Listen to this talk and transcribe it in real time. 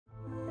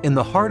In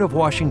the heart of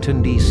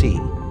Washington, D.C.,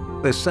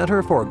 the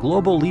Center for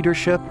Global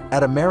Leadership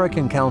at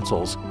American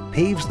Councils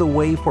paves the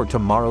way for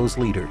tomorrow's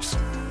leaders.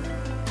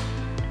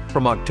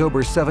 From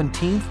October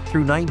 17th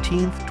through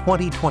 19th,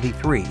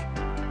 2023,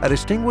 a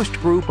distinguished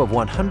group of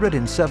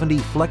 170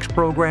 FLEX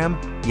program,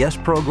 YES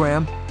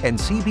program, and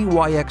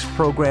CBYX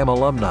program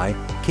alumni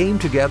came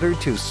together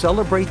to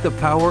celebrate the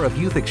power of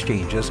youth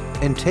exchanges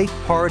and take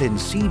part in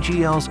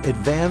CGL's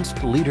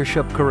advanced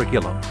leadership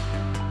curriculum.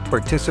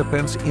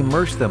 Participants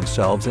immerse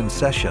themselves in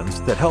sessions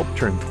that help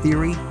turn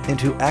theory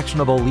into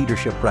actionable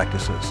leadership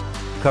practices,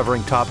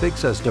 covering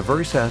topics as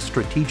diverse as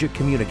strategic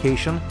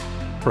communication,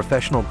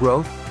 professional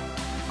growth,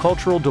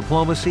 cultural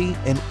diplomacy,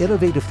 and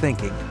innovative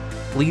thinking.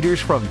 Leaders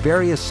from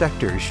various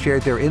sectors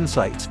shared their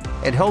insights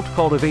and helped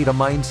cultivate a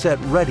mindset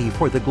ready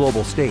for the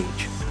global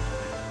stage.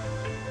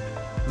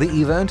 The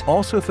event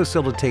also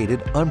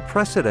facilitated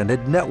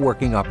unprecedented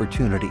networking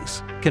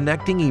opportunities,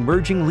 connecting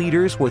emerging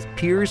leaders with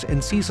peers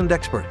and seasoned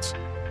experts,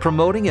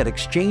 promoting an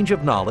exchange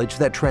of knowledge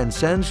that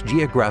transcends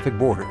geographic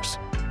borders.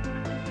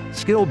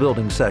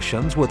 Skill-building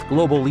sessions with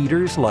global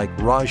leaders like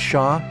Raj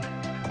Shah,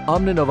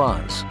 Amna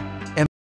Nawaz,